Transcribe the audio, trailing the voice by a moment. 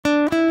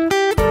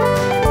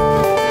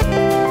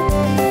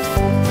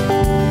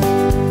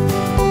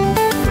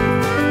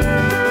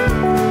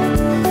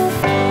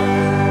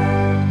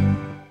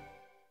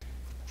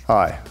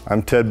Hi,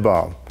 I'm Ted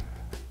Baum,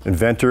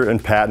 inventor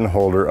and patent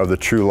holder of the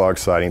TruLog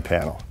siding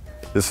panel.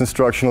 This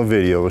instructional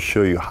video will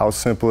show you how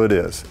simple it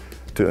is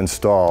to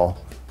install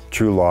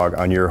TruLog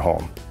on your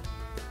home.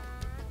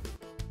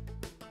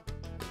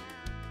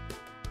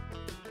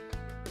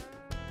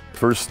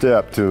 First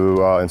step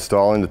to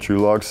installing the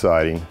TruLog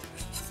siding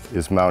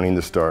is mounting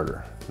the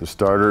starter. The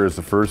starter is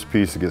the first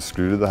piece that gets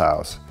screwed to the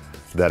house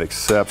that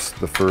accepts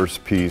the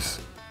first piece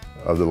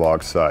of the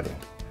log siding.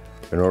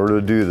 In order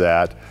to do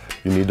that,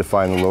 you need to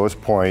find the lowest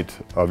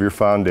point of your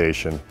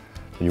foundation,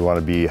 and you want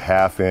to be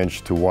 1/2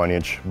 inch to 1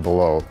 inch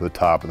below the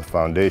top of the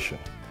foundation.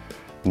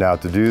 Now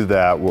to do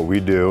that, what we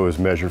do is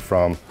measure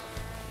from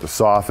the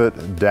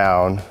soffit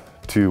down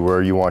to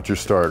where you want your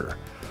starter.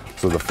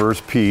 So the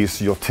first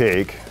piece you'll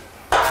take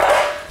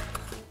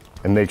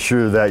and make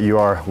sure that you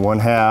are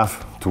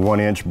 1/2 to 1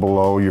 inch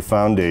below your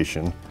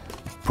foundation.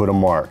 Put a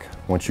mark.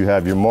 Once you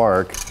have your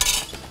mark,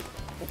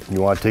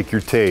 you want to take your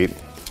tape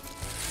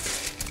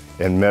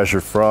and measure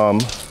from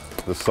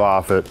the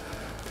soffit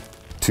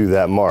to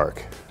that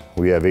mark.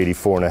 We have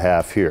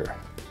 84.5 here.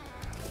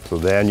 So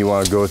then you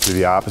want to go to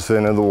the opposite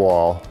end of the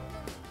wall,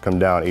 come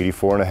down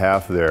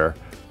 84.5 there,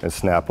 and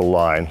snap a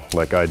line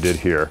like I did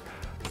here.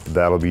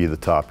 That'll be the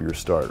top of your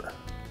starter.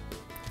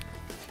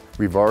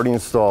 We've already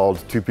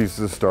installed 2 pieces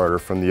of starter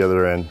from the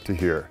other end to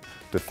here.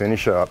 To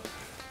finish up,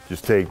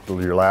 just take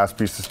your last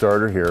piece of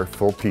starter here,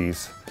 full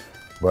piece,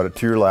 butt it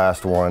to your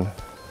last one,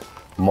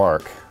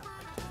 mark.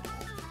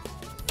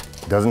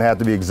 Doesn't have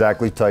to be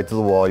exactly tight to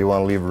the wall. You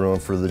want to leave room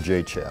for the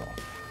J channel.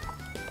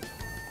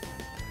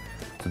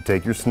 So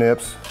take your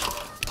snips,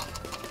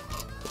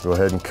 go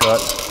ahead and cut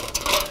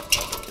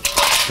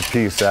the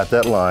piece at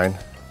that line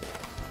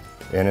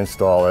and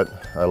install it.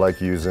 I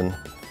like using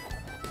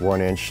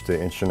 1 inch to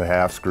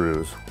 1.5 inch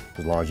screws,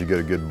 as long as you get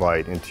a good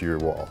bite into your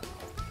wall.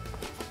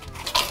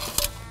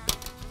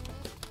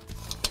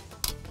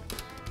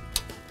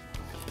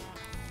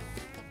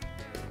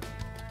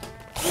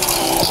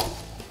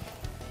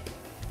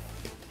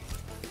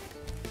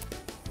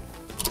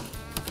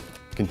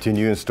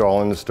 Continue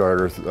installing the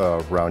starter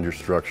around your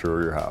structure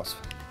or your house.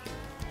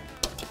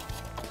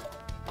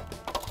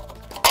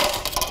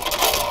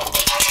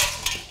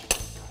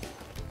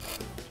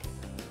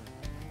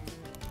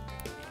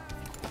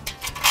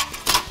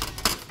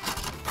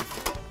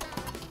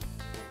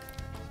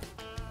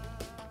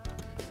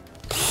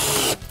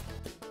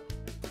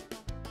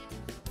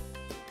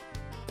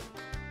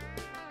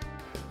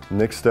 The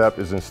next step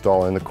is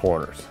installing the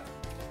corners.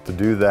 To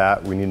do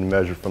that, we need to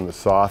measure from the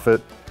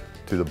soffit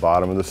to the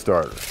bottom of the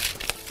starter.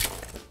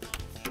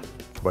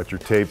 Butt your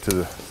tape to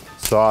the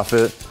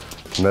soffit,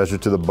 measure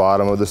to the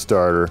bottom of the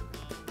starter.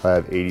 I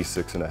have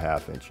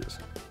 86.5 inches.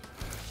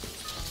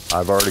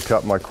 I've already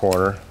cut my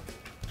corner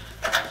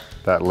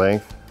that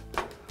length,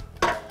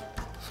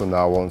 so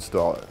now we'll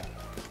install it.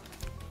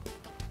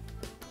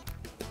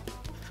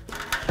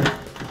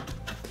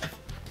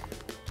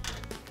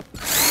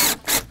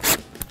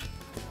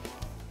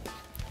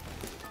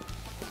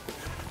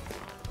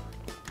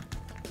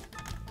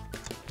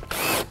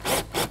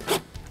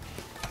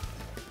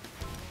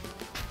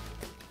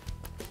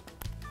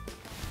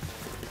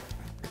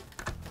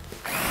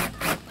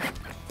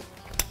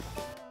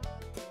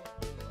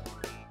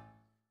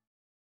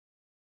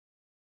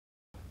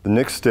 The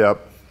next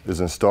step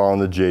is installing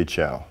the J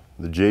channel.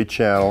 The J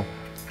channel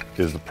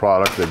is the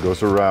product that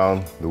goes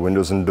around the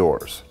windows and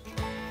doors.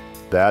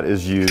 That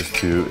is used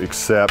to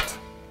accept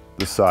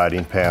the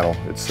siding panel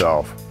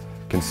itself,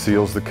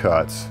 conceals the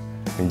cuts,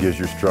 and gives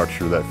your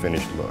structure that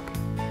finished look.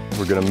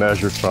 We're going to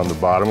measure from the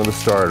bottom of the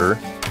starter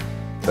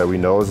that we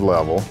know is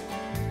level,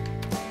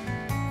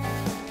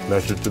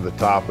 measure to the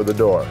top of the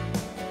door.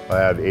 I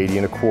have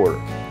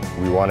 80.25.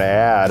 We want to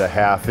add a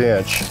 1/2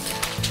 inch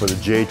for the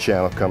J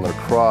channel coming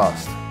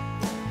across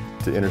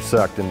to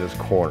intersect in this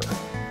corner.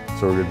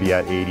 So we're going to be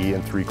at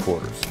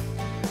 80.75.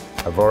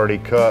 I've already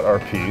cut our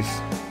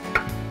piece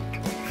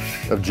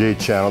of J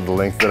channel the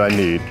length that I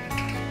need.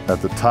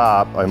 At the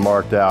top, I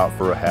marked out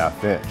for a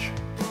 1/2 inch.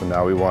 So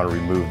now we want to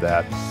remove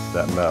that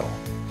metal.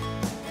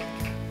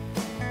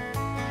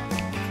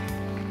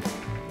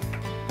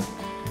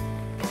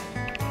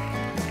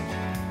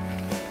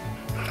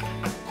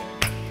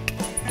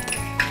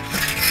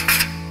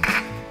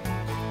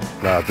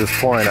 Now at this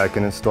point, I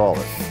can install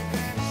it.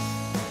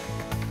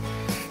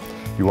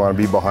 You want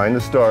to be behind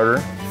the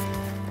starter.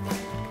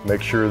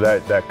 Make sure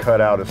that that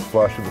cutout is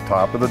flush with the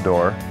top of the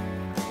door.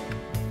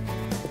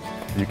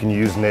 You can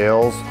use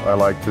nails. I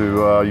like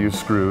to use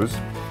screws.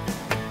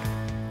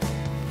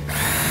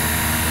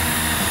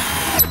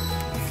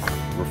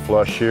 We're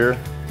flush here.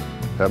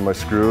 Have my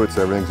screw.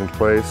 Everything's in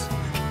place.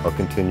 I'll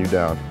continue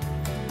down.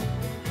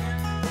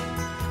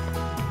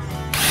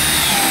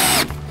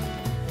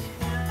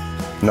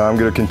 Now I'm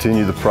going to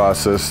continue the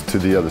process to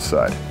the other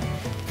side.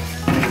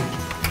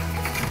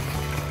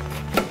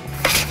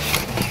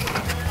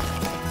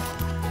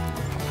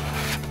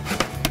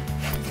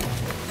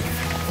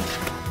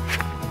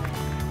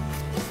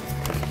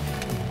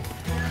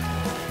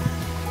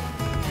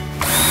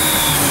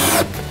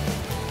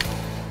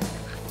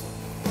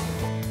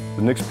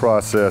 next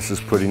process is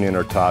putting in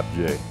our top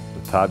J.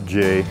 The top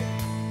J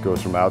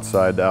goes from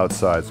outside to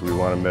outside, so we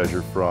want to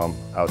measure from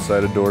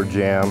outside of door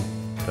jamb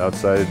to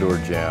outside of door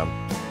jamb,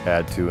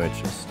 add 2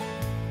 inches.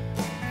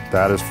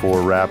 That is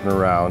for wrapping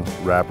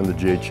the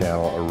J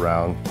channel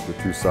around the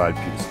 2 side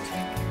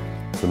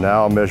pieces. So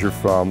now I'll measure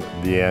from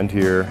the end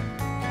here,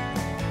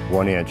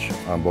 1 inch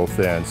on both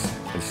ends,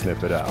 and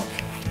snip it out.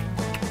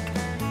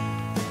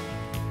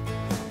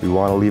 We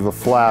want to leave a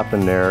flap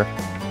in there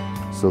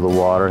so the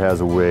water has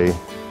a way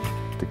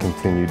to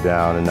continue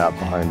down and not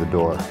behind the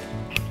door.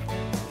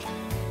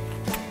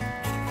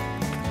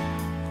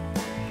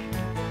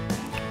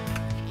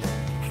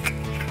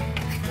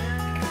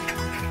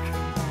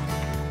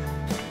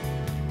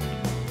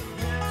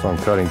 So I'm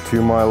cutting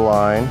to my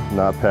line,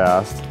 not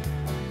past,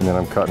 and then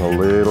I'm cutting a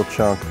little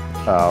chunk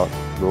out,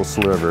 a little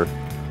sliver,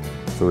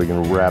 so we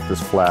can wrap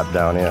this flap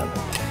down in.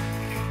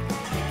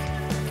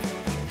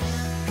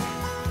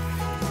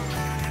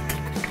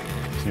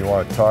 So you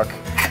want to tuck,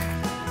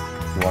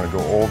 you want to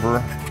go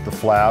over the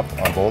flap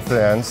on both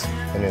ends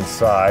and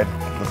inside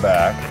the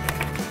back.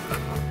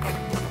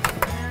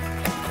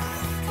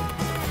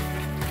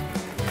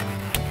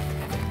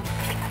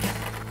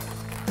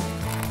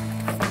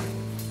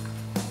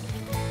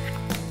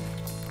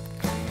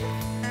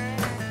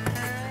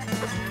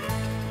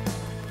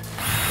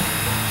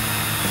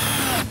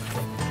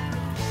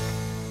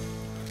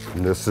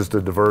 And this is to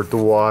divert the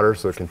water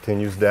so it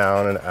continues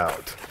down and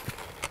out.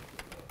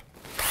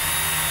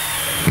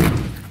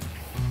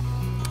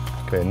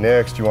 Okay,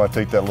 next you want to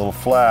take that little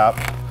flap,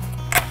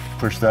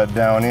 push that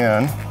down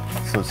in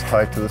so it's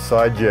tight to the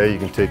side J. You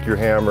can take your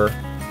hammer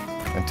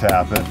and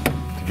tap it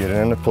to get it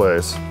into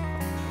place.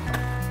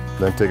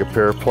 Then take a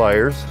pair of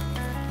pliers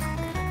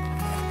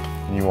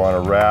and you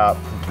want to wrap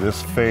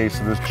this face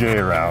of this J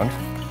around.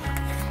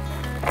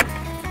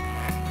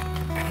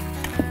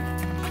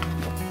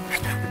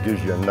 It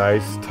gives you a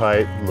nice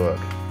tight look,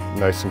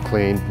 nice and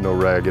clean, no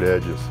ragged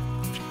edges.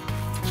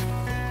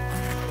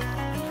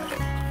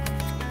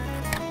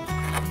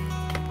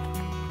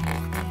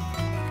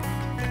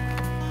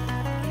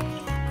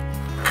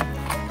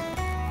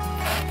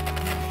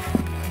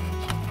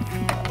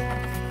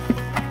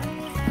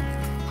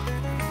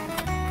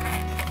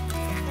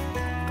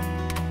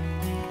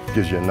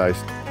 Gives you a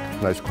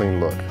nice clean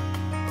look.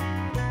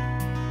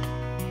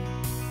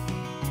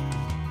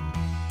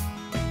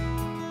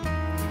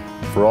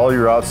 For all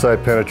your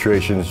outside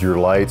penetrations, your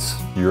lights,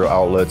 your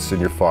outlets,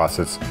 and your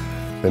faucets,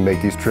 they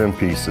make these trim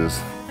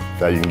pieces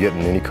that you can get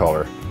in any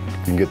color.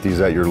 You can get these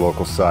at your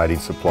local siding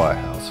supply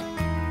house.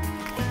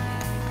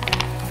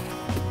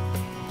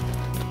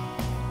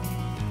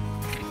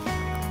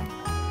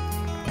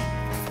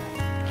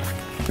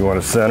 You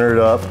want to center it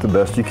up the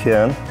best you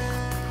can.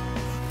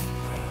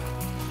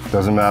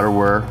 Doesn't matter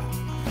where.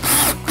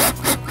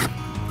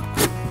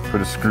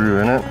 Put a screw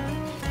in it.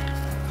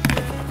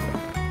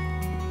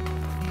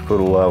 Put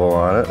a level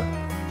on it.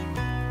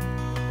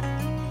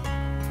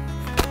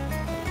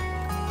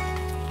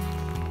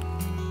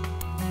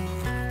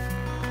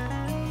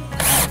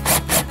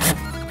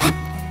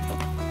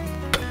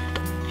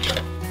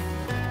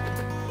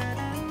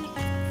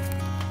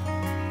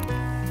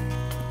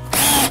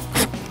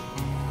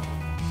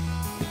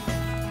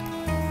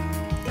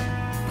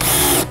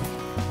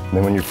 And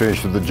then when you're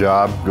finished with the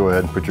job, go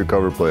ahead and put your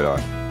cover plate on.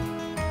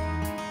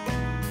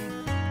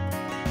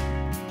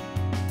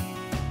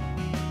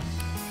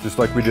 Just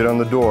like we did on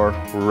the door,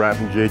 we're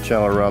wrapping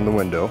J-channel around the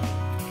window.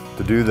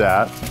 To do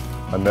that,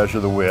 I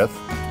measure the width.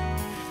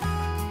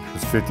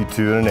 It's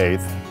 52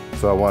 1/8,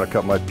 so I want to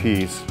cut my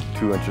piece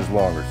 2 inches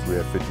longer, so we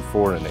have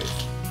 54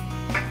 1/8.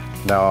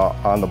 Now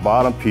on the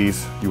bottom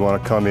piece, you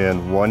want to come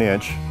in 1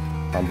 inch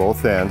on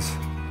both ends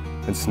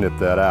and snip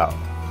that out.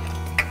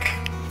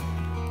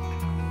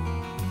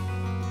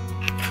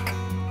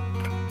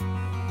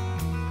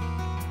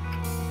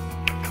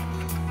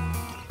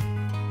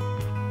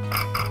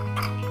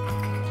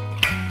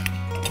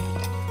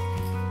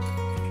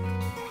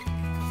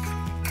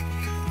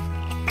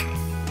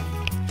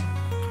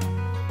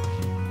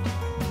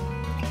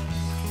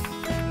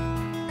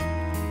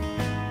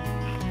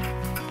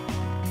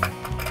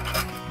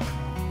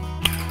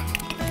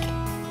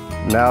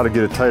 Now to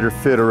get a tighter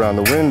fit around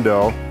the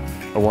window,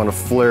 I want to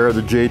flare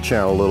the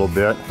J-channel a little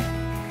bit.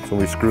 So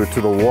when we screw it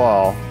to the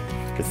wall,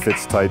 it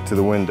fits tight to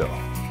the window.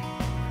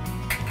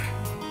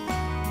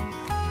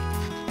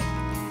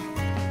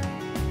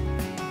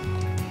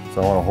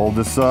 So I want to hold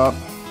this up,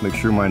 make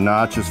sure my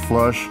notch is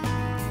flush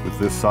with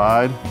this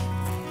side,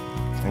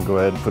 and go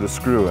ahead and put a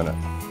screw in it.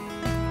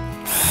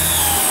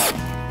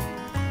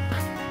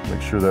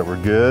 Make sure that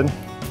we're good.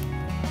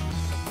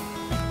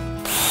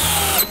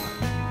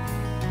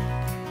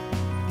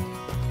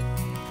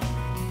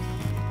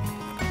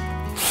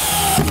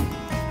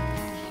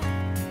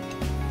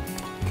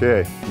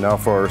 Okay, now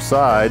for our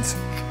sides,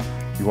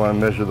 you want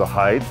to measure the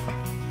height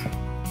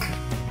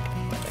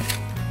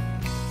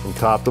from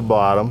top to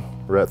bottom.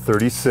 We're at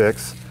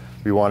 36.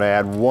 We want to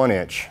add 1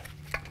 inch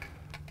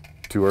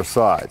to our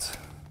sides.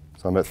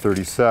 So I'm at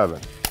 37.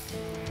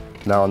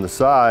 Now on the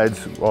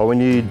sides, all we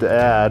need to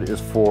add is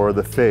for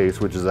the face,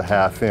 which is a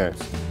 1/2 inch.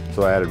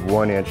 So I added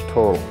 1 inch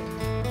total.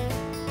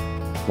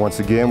 Once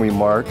again, we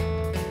mark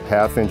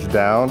 1/2 inch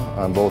down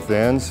on both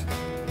ends.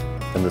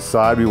 And the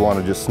side, we want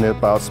to just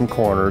snip out some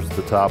corners.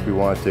 The top, we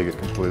want to take it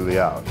completely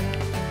out.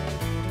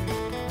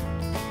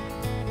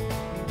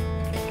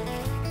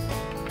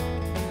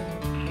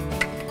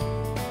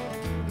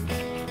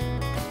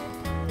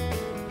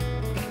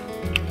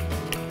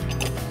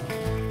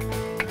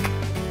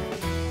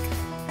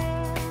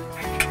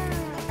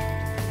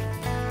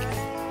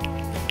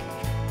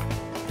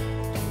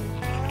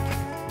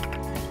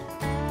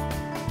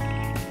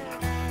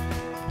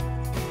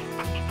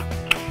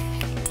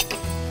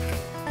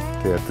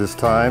 Okay, at this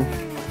time,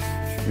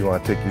 you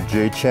want to take your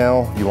J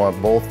channel. You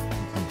want both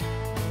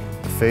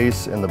the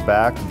face and the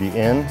back to be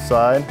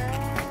inside.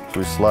 So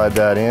we slide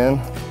that in,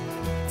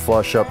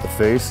 flush up the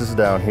faces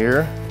down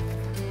here,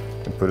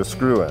 and put a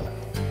screw in.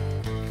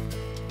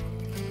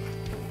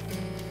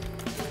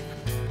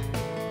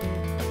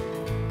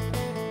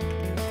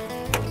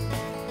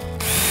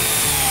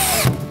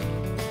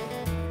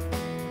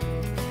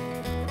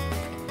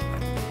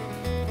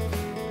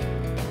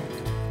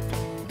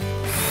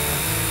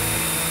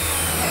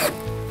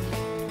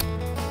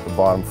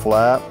 Bottom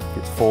flap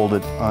gets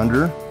folded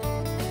under.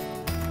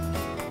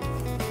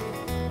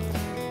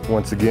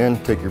 Once again,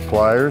 take your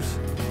pliers,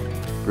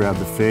 grab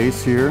the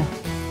face here,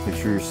 make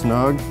sure you're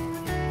snug,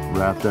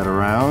 wrap that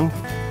around,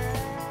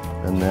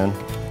 and then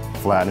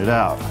flatten it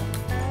out.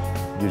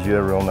 Gives you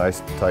a real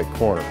nice tight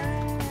corner.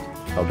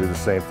 I'll do the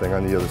same thing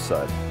on the other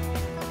side.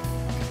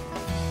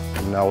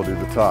 And now we'll do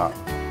the top.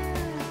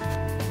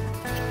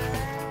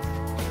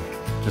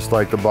 Just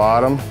like the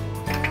bottom,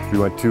 we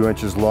went 2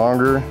 inches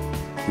longer.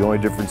 The only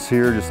difference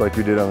here, just like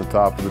we did on the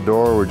top of the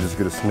door, we're just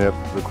going to snip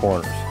the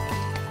corners.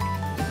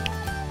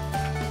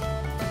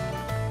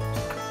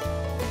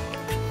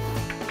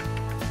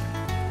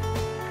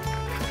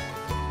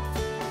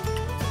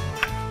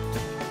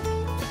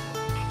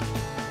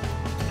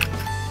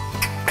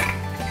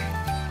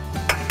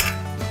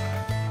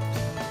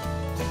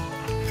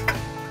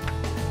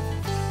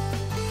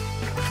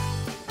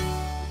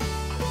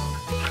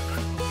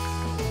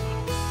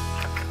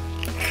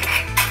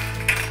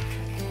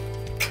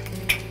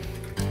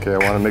 Okay, I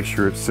want to make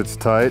sure it sits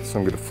tight, so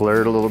I'm going to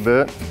flare it a little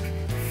bit.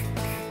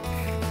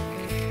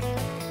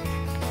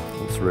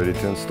 It's ready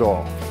to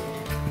install.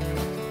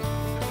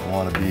 I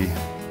want to be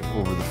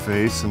over the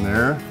face in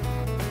there,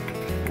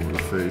 over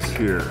the face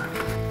here.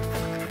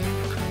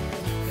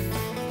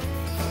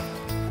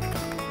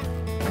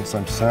 Once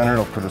I'm centered,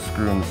 I'll put a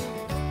screw in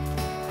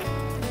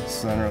the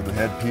center of the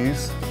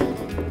headpiece.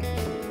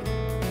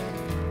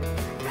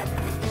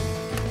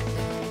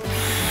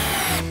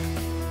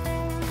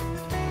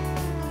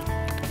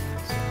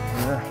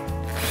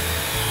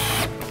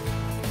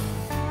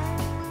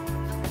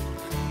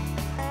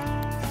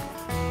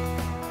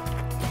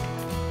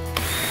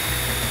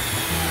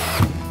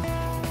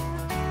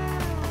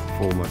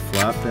 Fold my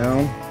flap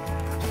down.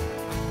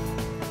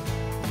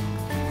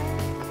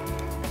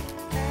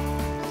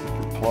 Take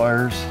your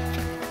pliers.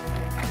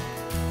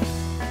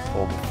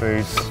 Fold the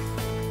face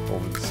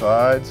over the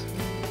sides.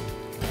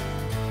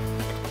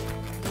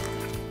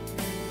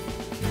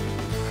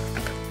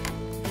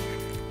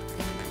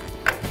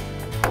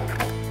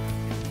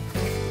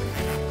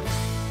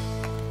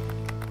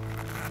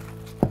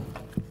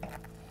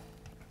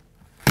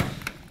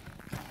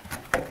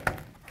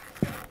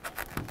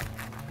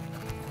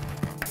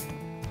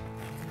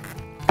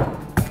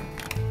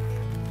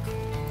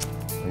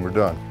 And we're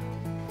done.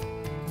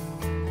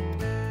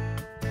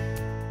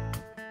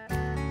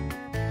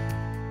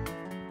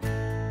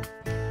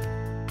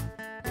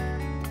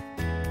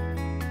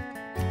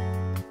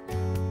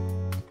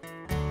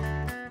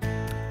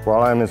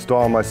 While I'm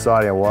installing my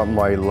siding, I want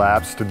my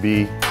laps to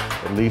be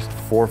at least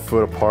 4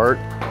 foot apart.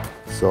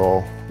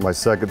 So my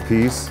second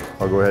piece,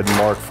 I'll go ahead and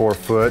mark 4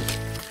 foot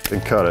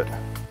and cut it.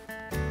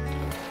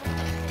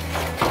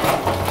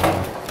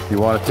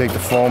 You want to take the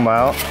foam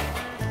out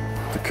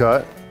to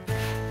cut.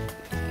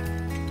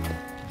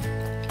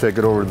 Take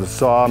it over to the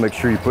saw, make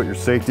sure you put your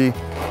safety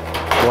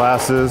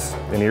glasses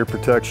and ear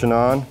protection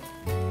on.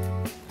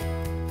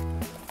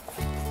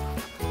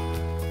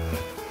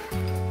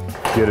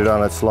 Get it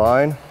on its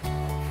line.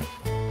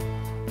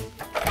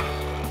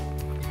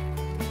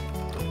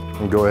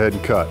 And go ahead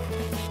and cut.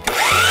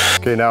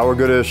 Okay, now we're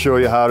going to show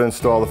you how to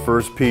install the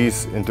first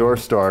piece into our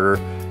starter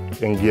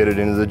and get it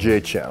into the J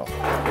channel.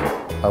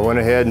 I went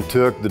ahead and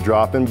took the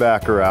drop-in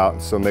backer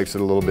out, so it makes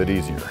it a little bit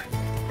easier.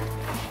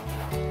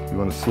 You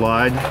want to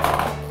slide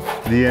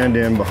the end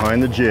in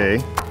behind the J.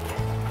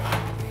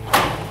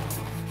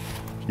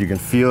 You can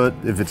feel it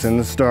if it's in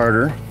the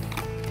starter.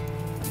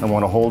 I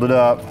want to hold it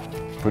up,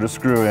 put a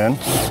screw in,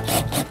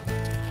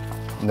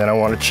 and then I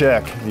want to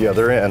check the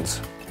other ends,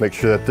 make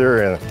sure that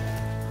they're in.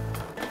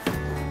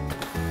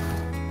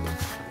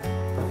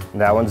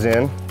 And that one's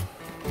in.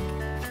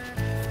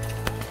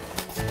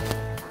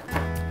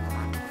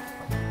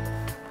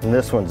 And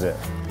this one's in.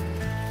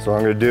 So what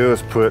I'm going to do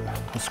is put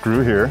a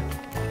screw here,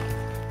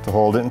 to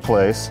hold it in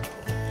place.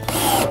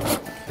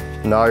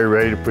 Now you're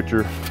ready to put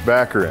your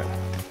backer in.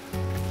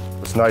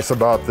 What's nice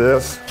about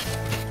this,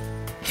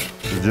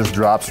 it just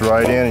drops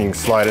right in and you can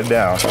slide it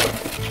down.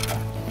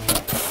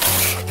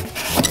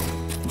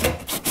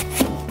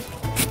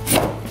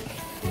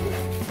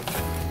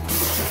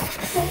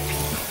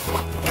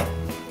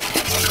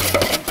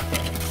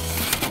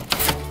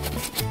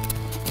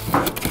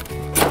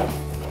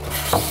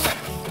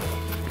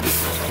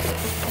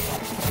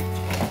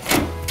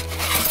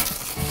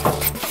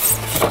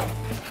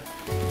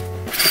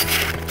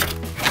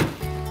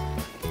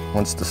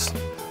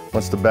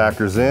 Once the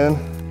backer's in,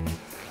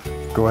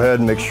 go ahead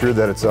and make sure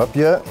that it's up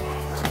yet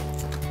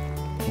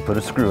and put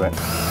a screw in.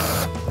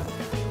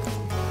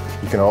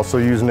 You can also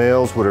use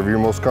nails, whatever you're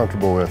most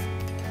comfortable with.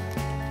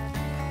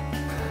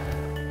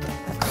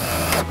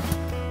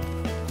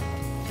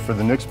 For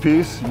the next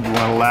piece, you want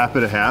to lap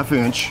it a 1/2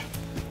 inch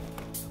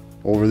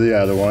over the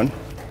other one.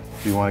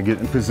 You want to get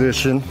in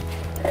position.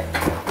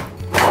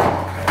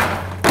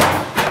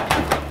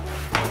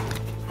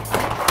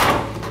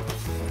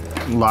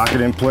 Lock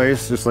it in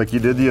place just like you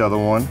did the other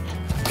one.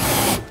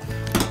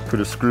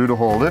 Put a screw to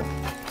hold it.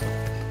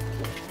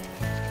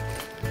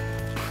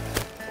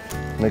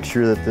 Make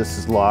sure that this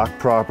is locked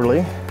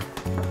properly.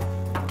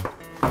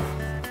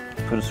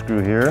 Put a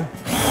screw here.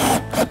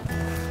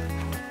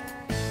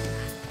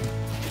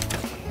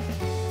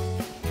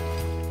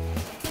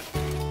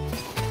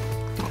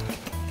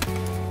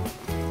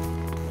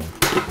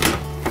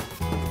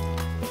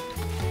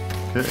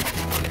 Okay.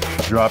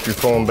 Drop your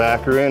foam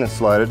backer in and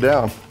slide it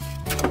down.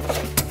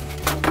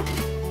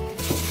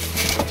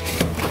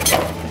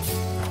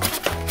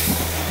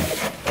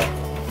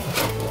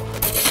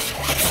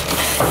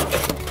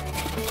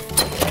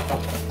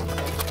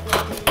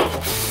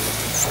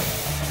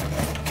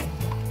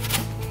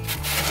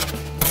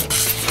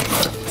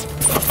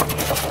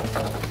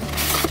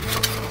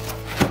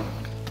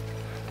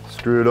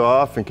 Screw it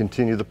off and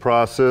continue the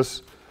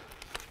process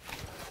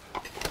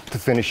to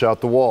finish out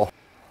the wall.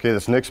 Okay,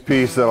 this next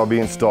piece that I'll be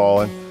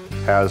installing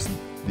has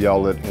the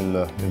outlet in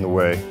the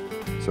way.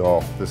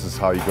 So this is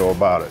how you go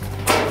about it.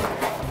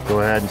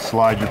 Go ahead and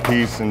slide your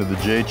piece into the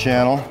J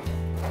channel.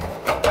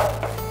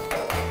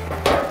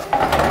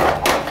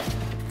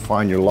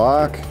 Find your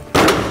lock.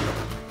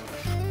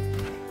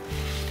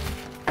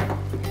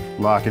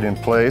 Lock it in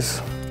place.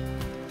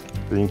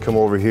 Then you can come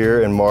over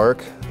here and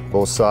mark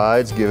both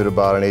sides, give it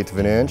about 1/8 of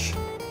an inch.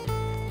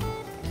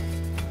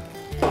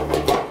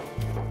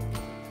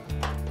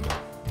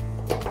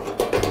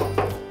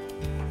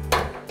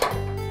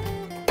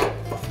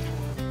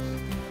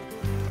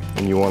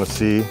 And you want to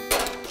see,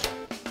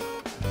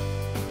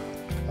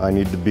 I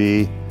need to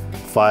be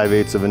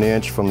 5/8 of an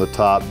inch from the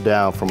top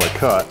down for my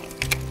cut.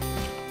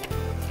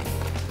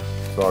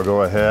 So I'll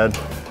go ahead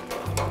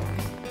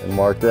and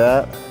mark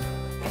that.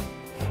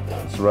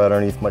 It's right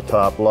underneath my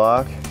top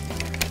lock.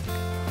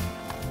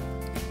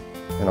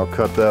 And I'll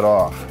cut that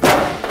off.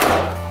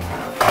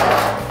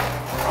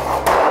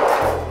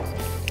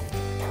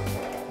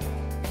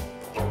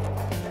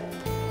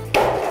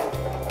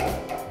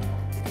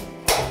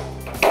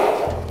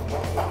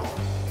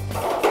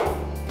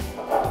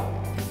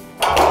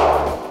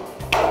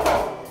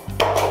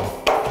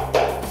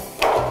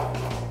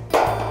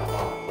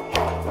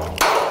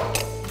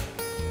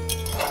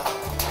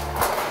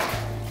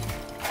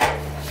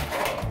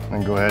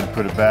 And go ahead and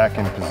put it back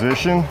in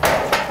position.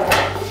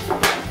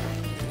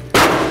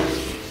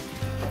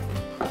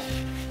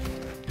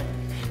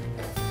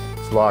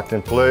 It's locked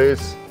in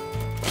place.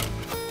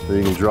 So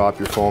you can drop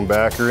your foam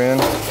backer in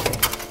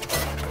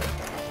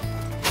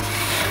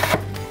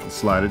and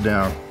slide it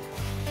down.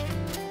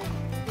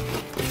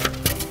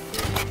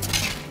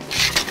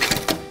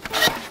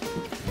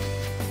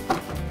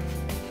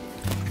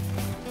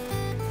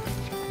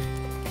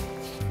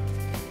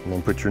 And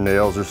then put your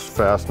nails or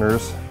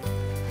fasteners.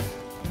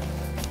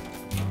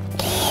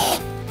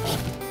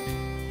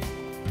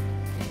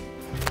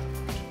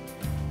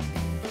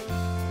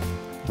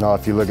 Now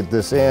if you look at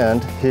this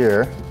end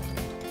here,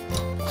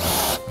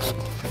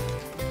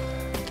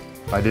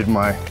 I did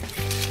my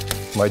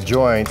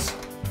joints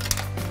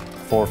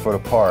 4 foot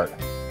apart.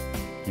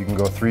 You can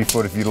go 3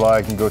 foot if you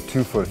like, and go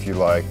 2 foot if you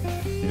like.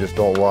 You just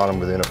don't want them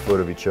within 1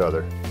 foot of each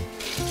other.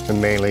 And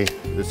mainly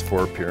it's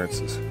for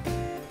appearances.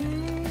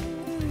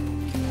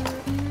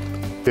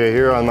 Okay,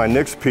 here on my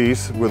next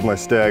piece with my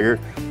stagger,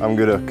 I'm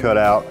gonna cut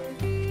out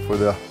for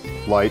the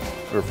light,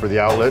 or for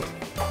the outlet.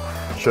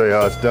 Show you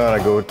how it's done.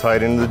 I go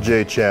tight into the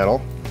J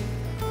channel,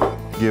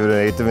 give it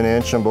 1/8 of an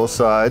inch on both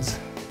sides,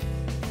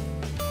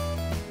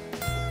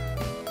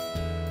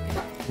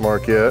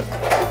 mark it,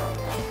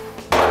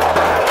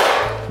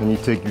 then you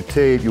take your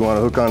tape, you want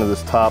to hook onto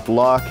this top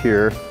lock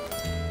here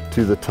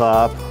to the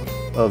top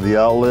of the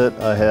outlet.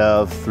 I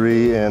have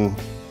 5 and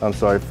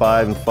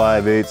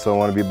 5/8, so I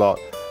want to be about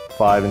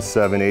 5 and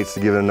 7/8 to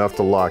give it enough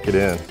to lock it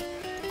in.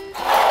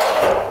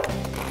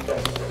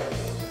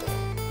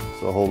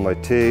 So I'll hold my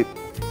tape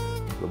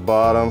the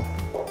bottom.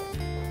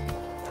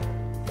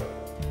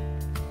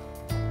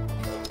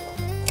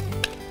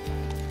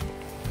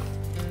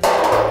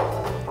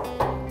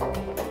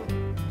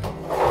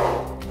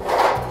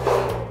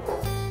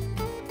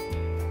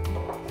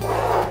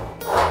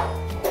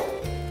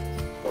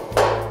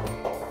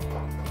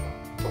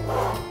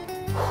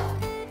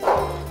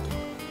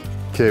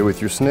 Okay,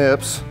 with your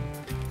snips,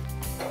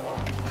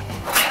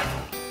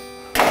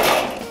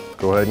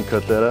 go ahead and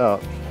cut that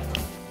out.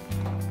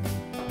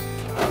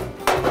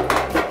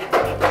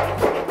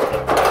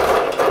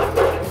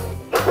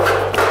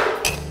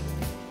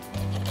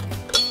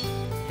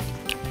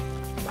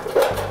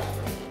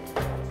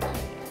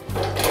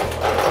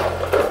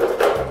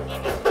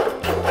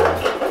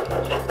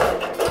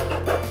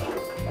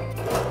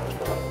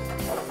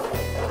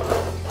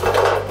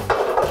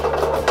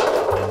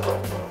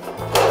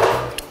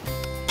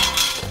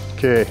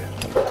 Okay,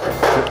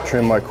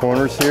 trim my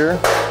corners here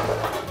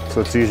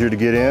so it's easier to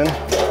get in.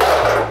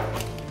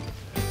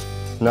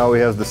 Now we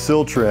have the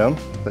sill trim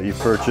that you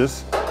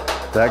purchased.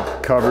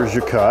 That covers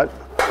your cut,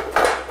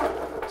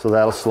 so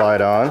that'll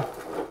slide on.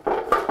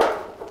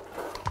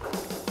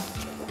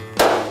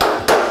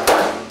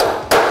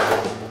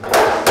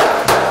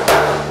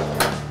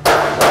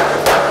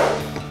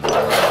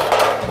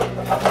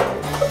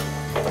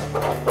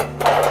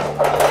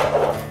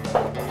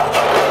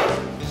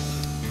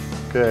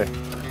 Okay.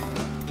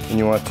 And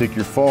you want to take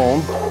your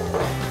foam,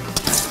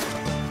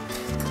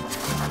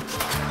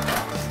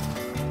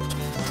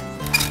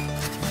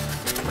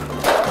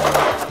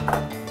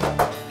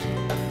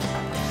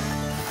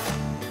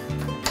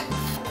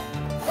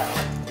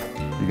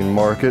 you can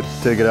mark it,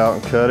 take it out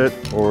and cut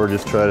it, or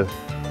just try to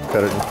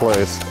cut it in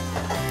place.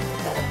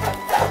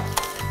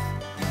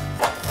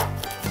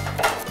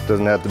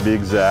 Doesn't have to be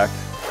exact.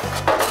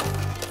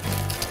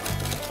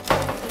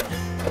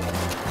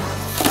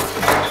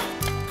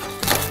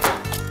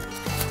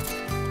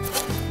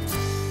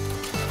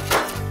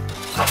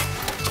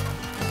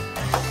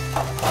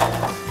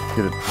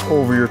 Get it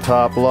over your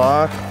top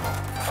lock.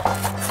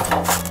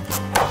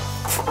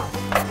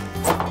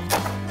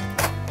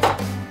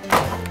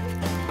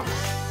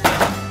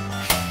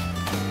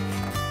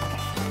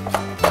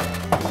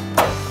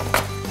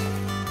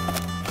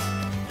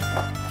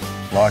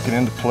 Lock it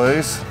into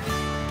place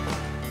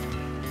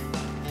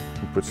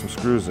and put some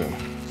screws in.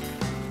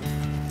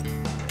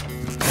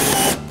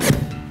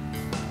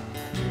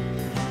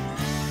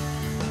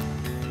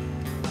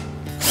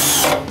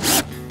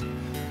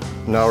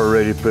 Now we're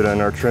ready to put on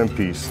our trim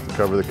piece to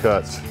cover the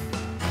cuts.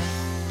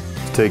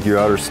 Take your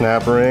outer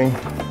snap ring.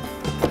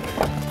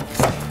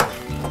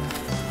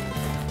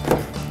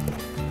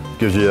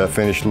 Gives you that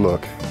finished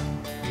look.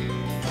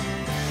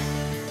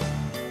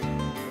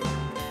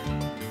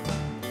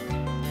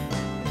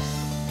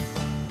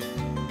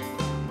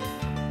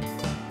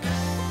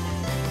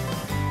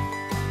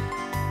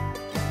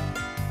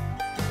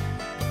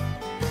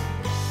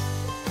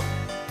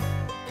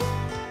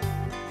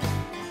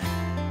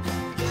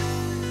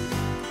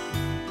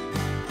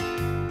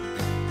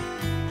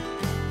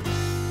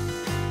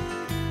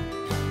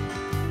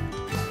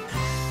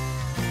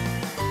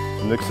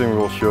 The next thing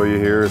we'll show you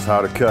here is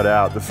how to cut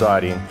out the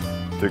siding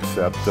to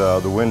accept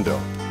the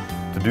window.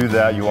 To do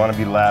that, you want to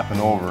be lapping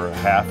over a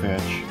 1/2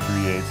 inch,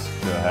 3/8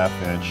 to a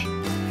 1/2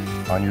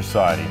 inch on your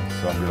siding.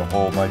 So I'm going to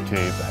hold my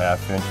tape a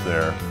 1/2 inch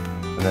there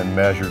and then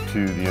measure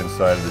to the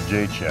inside of the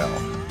J channel.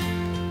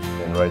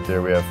 And right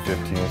there we have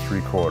 15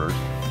 3/4.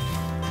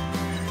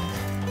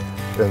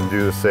 Then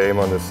do the same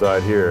on this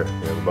side here.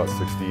 We have about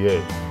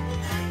 68.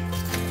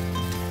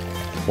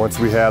 Once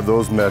we have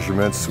those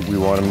measurements, we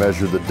want to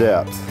measure the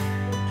depth.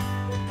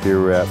 Here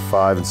we're at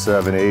 5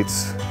 7/8,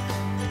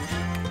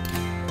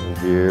 and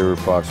here we're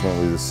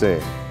approximately the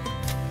same.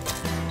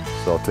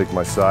 So I'll take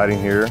my siding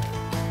here,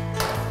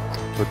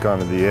 hook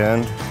onto the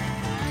end,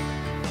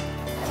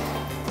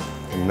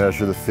 and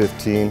measure the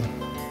 15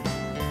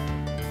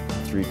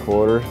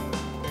 3/4.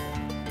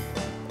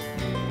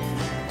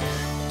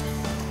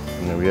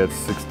 And then we had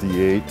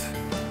 68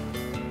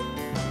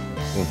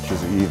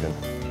 inches even.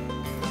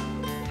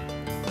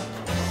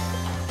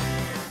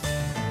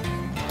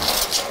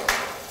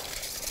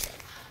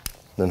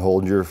 Then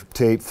hold your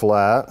tape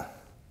flat.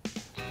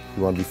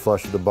 You want to be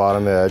flush with the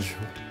bottom edge.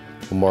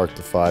 We'll mark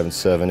the 5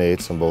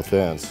 7/8 on both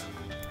ends.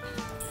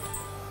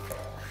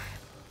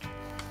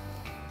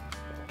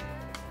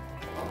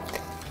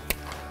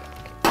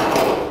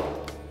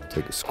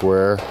 Take a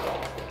square,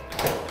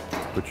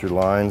 put your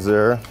lines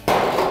there.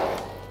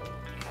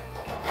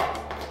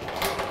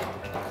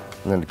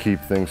 And then to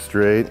keep things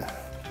straight,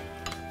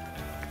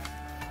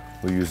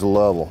 we'll use a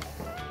level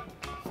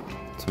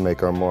to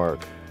make our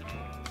mark.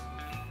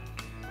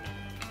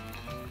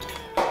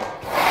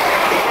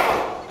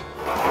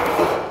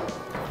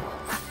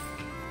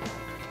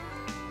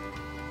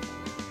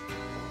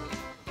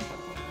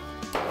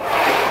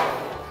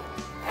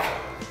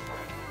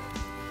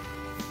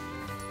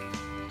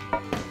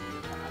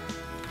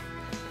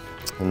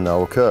 And now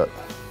we'll cut.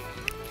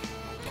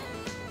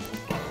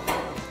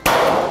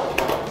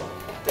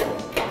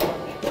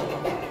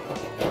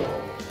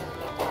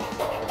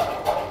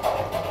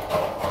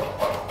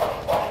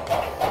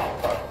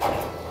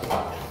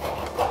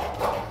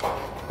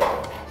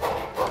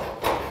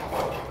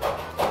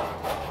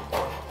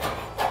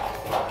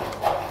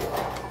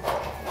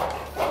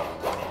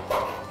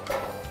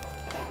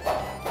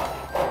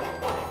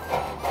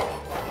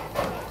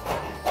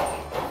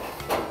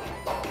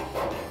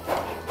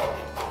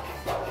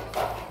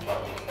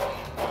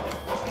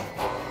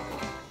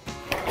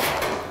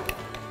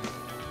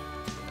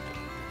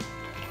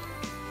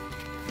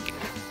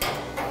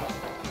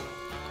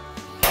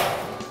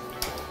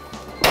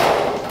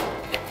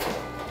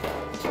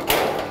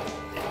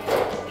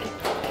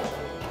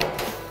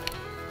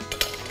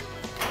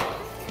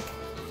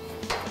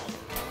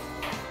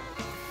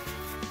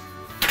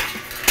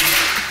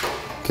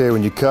 Okay,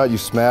 when you cut, you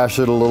smash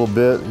it a little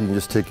bit. You can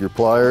just take your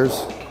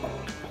pliers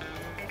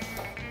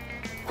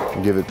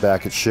and give it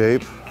back its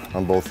shape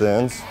on both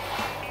ends.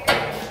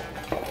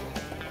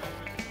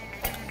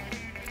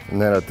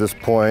 And then at this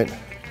point,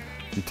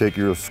 you take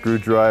your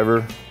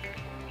screwdriver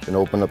and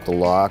open up the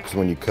locks.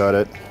 When you cut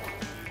it,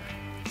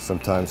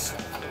 sometimes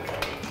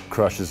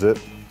crushes it.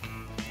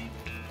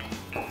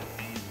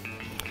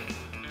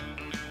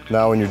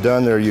 Now when you're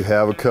done there, you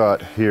have a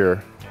cut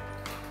here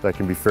that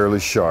can be fairly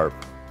sharp.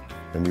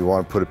 And you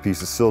want to put a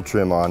piece of sill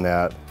trim on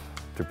that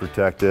to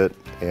protect it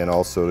and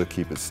also to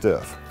keep it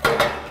stiff.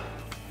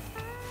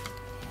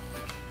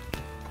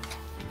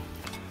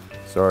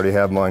 So I already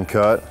have mine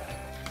cut.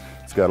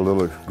 It's got a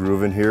little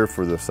groove in here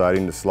for the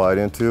siding to slide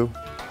into.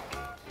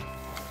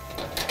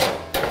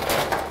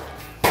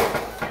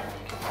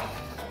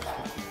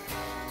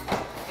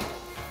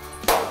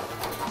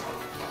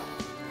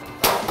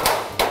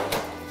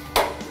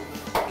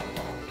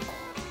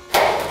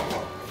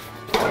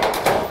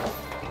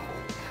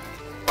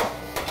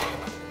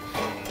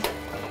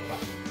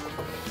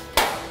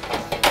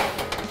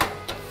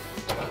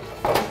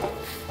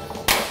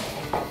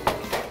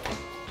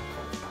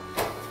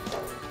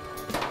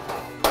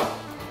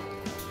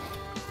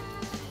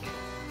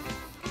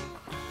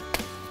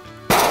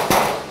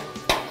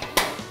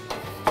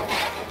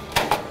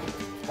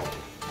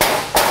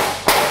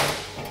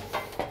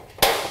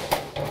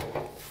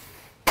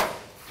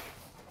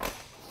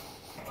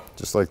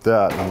 Just like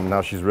that, and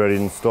now she's ready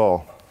to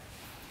install.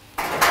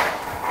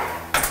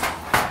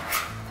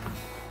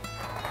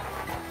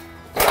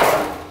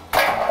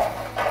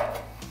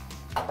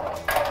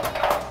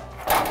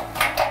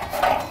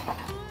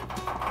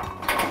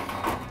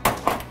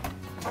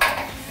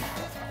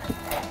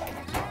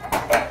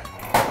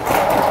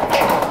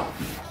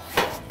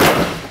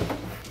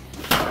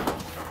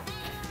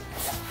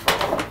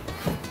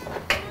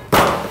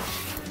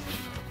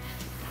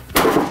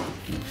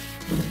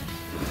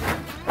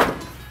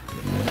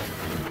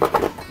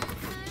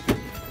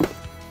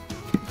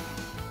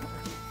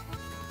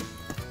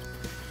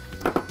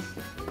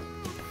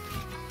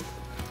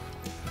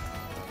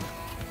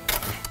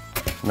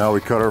 Now we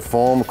cut our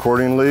foam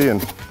accordingly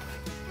and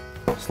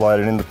slide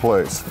it into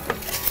place.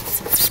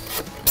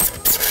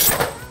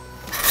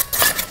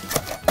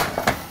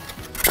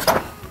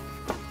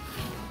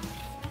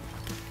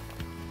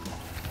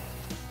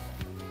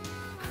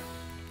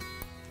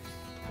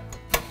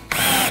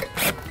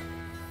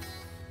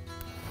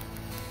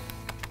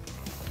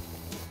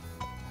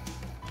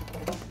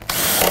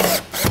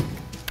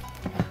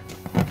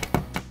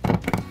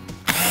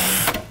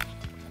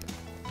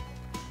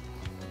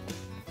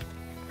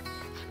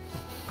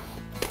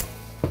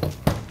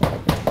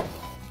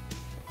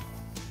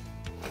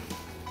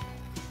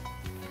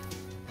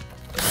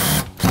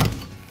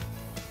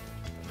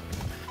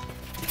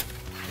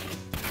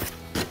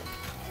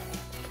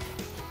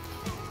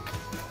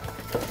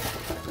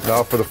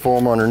 Now for the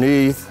foam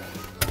underneath,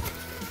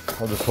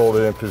 I'll just hold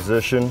it in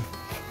position.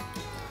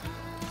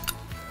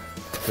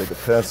 Take a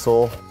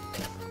pencil,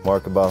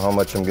 mark about how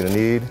much I'm going to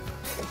need,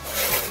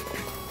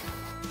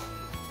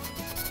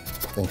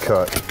 and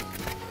cut.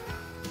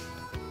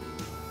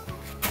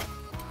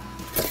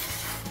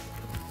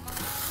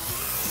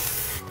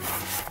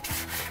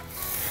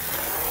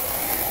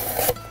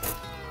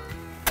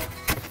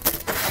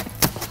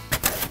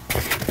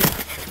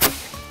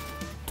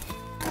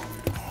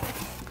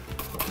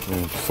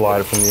 And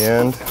slide it from the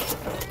end.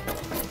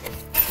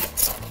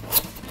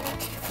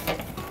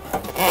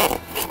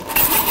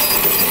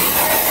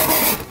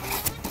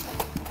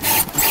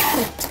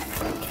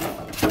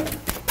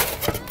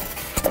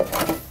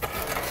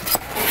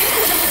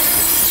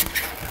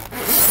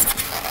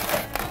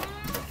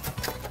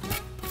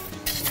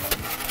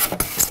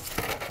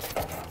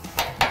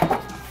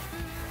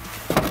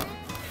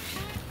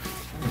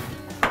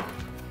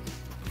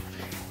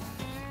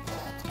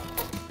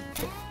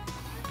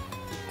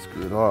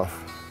 Screw it off.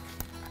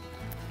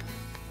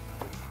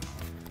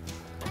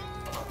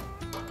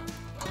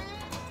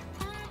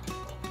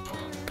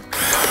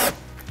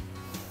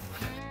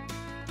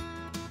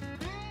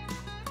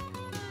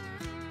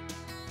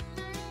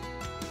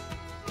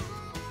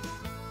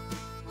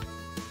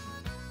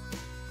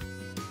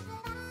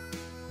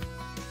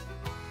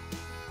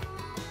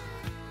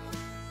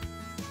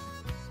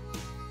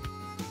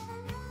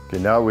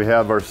 Okay, now we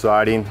have our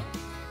siding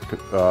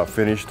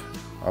finished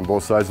on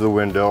both sides of the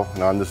window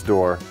and on this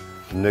door.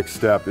 The next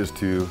step is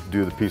to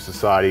do the piece of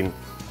siding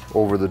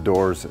over the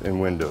doors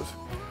and windows.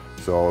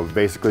 So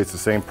basically it's the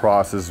same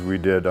process we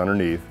did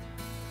underneath,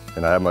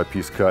 and I have my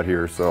piece cut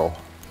here, so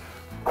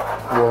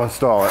we'll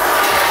install it.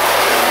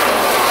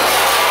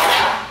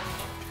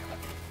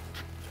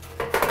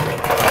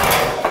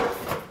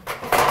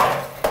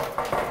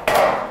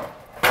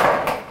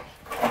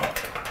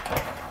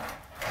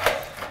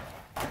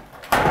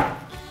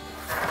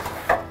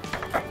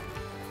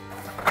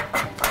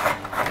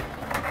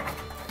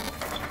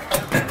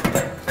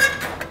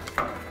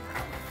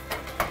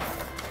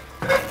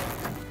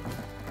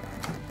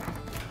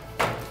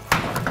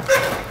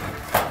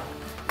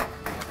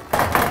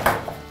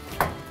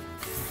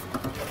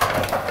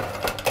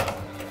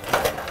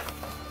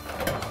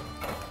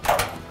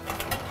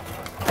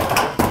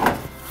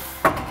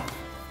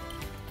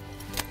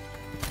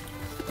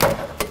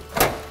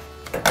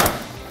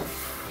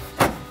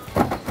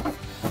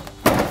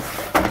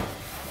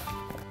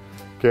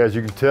 Okay, as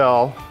you can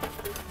tell,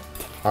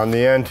 on the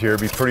end here,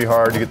 it'd be pretty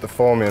hard to get the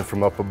foam in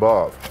from up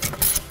above.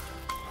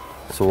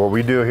 So what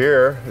we do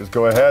here is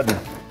go ahead and,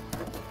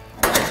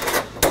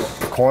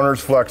 the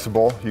corner's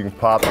flexible, you can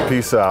pop the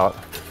piece out,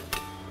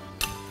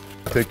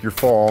 take your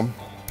foam,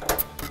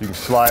 you can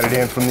slide it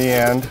in from the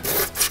end,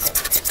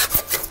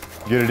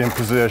 get it in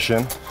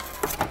position,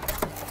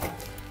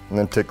 and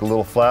then take a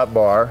little flat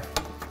bar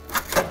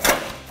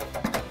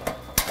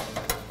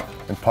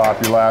and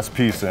pop your last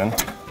piece in.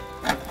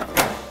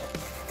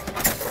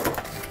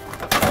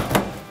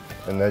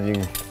 And then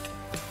you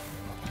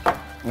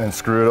can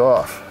screw it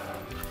off.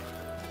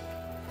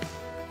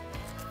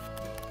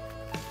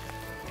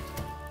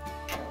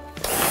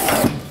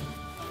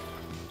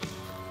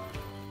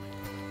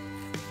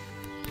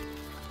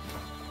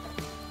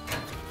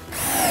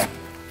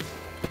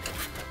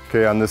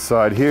 Okay, on this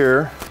side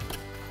here,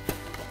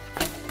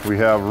 we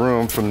have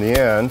room from the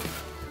end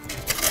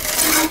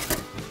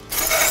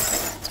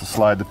to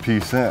slide the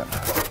piece in.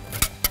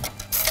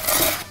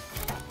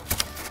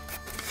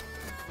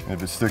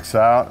 If it sticks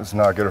out, it's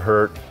not going to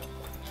hurt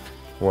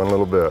one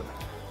little bit.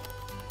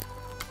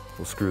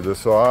 We'll screw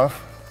this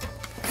off.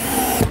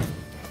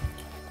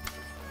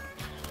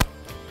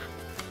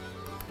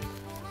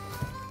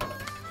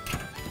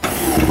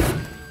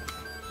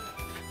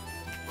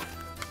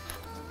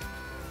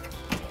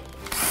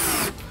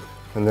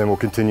 And then we'll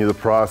continue the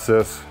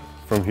process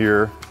from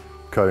here,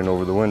 cutting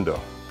over the window.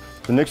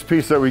 The next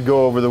piece that we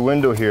go over the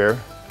window here,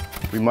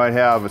 we might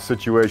have a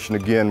situation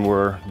again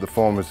where the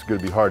foam is going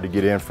to be hard to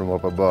get in from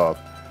up above.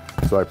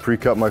 So I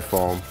pre-cut my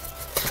foam,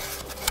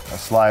 I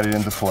slide it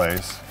into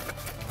place,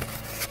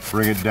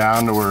 bring it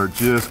down to where it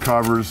just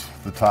covers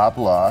the top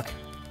lock,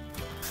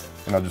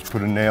 and I'll just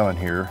put a nail in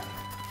here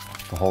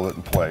to hold it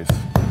in place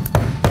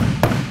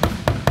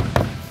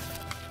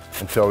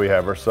until we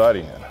have our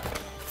siding in.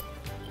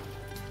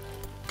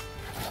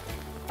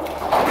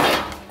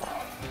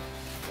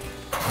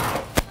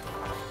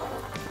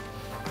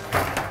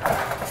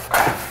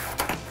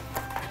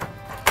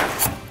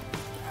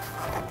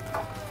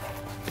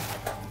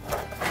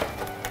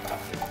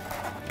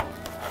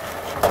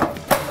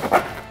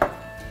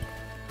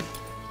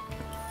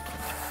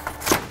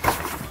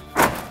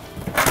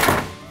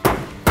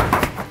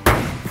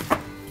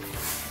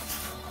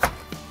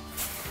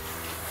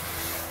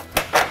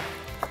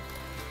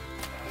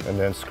 And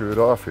then screw it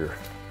off here.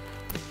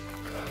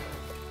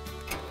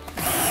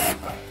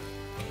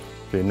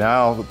 Okay,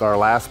 now with our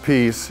last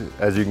piece,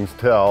 as you can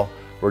tell,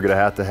 we're gonna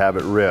have to have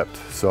it ripped.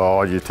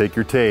 So you take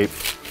your tape,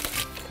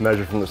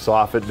 measure from the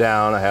soffit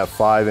down. I have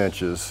 5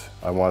 inches.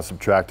 I want to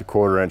subtract a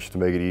 1/4 inch to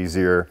make it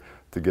easier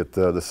to get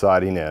the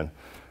siding in.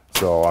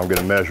 So I'm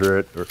gonna measure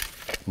it,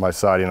 my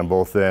siding on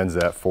both ends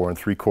at 4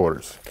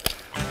 3/4,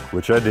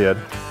 which I did.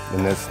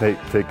 And then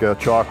take a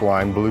chalk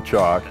line, blue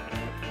chalk,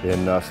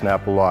 and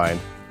snap a line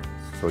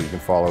so you can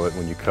follow it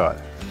when you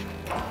cut.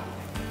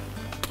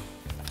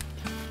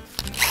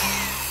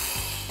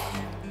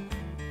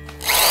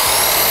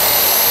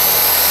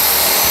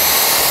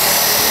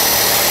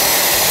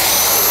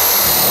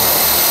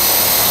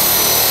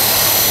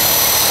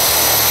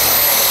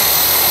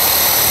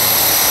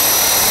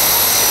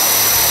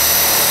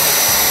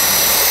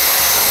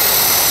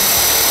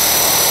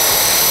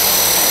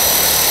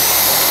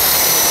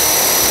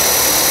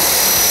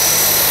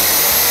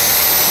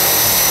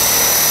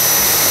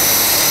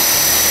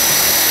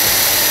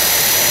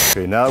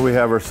 Okay, now that we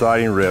have our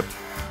siding ripped,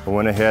 I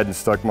went ahead and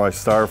stuck my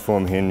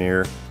styrofoam in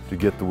here to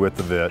get the width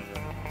of it.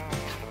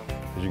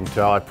 As you can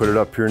tell, I put it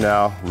up here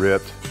now,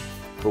 ripped.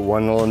 Put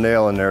one little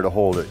nail in there to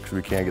hold it because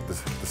we can't get the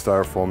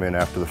styrofoam in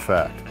after the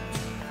fact.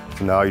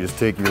 So now you just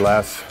take your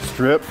last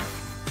strip,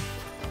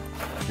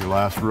 your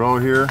last row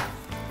here,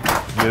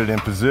 get it in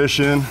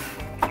position.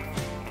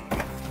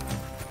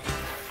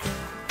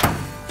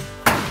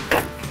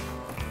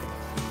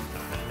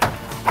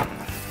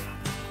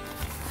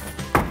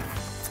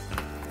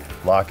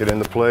 Lock it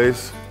into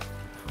place.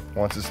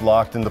 Once it's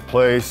locked into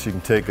place, you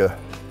can take a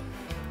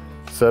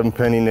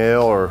 7-penny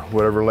nail or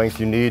whatever length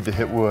you need to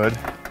hit wood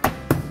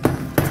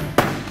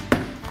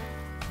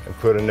and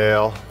put a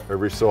nail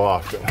every so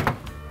often.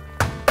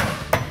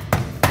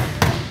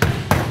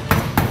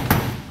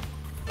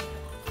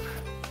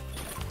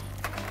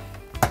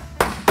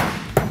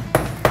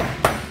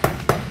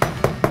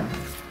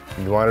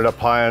 You want it up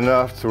high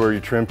enough to where your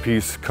trim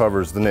piece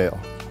covers the nail.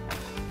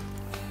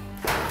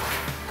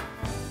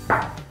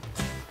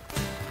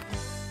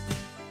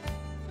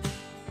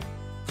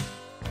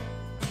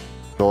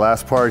 The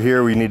last part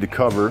here, we need to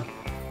cover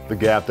the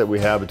gap that we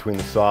have between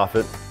the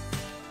soffit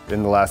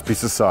and the last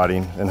piece of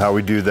siding. And how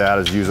we do that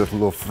is use a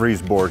little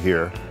freeze board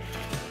here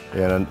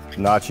and a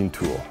notching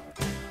tool.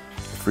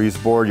 The freeze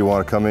board, you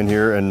want to come in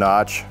here and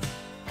notch,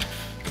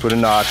 put a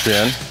notch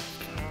in.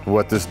 And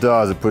what this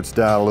does, it puts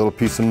down a little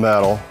piece of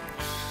metal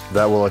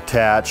that will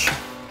attach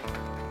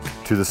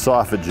to the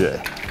soffit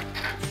J.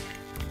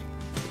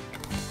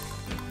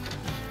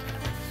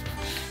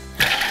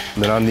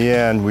 And then on the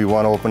end, we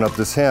want to open up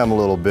this hem a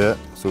little bit.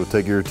 So we'll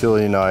take your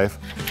utility knife,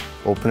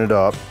 open it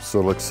up so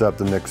it'll accept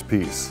the next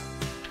piece.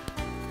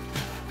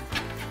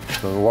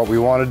 So what we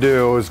want to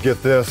do is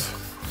get this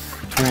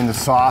between the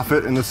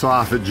soffit and the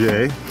soffit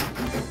J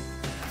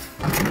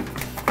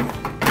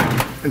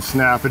and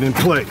snap it in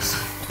place.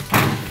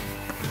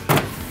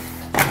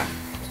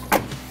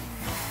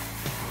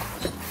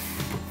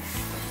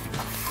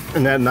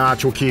 And that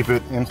notch will keep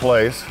it in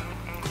place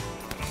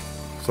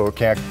so it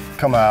can't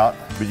come out,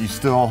 but you'd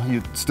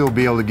still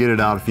be able to get it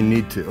out if you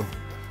need to.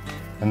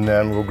 And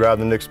then we'll grab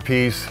the next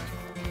piece,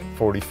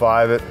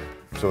 45 it,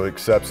 so it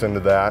accepts into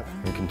that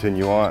and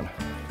continue on.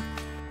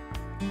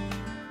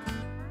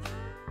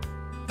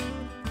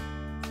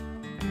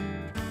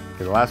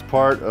 Okay, the last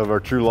part of our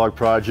TruLog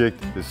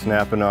project is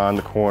snapping on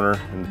the corner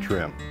and the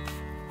trim.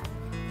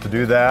 To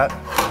do that,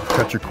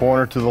 cut your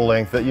corner to the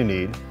length that you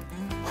need,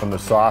 from the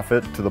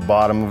soffit to the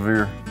bottom of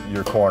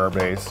your corner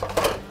base.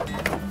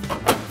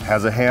 It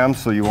has a hem,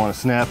 so you want to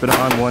snap it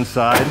on one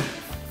side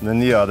and then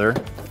the other.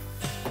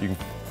 You can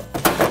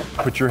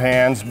put your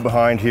hands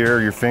behind here,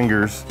 your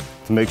fingers,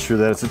 to make sure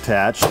that it's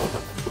attached.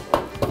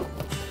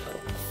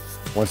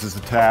 Once it's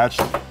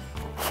attached,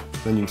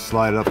 then you can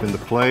slide it up into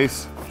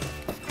place.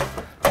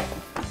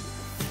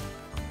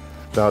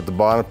 Down at the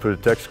bottom, put a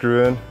Tech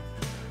screw in.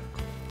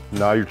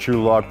 Now your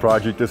TruLog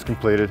project is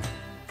completed.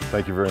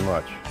 Thank you very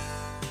much.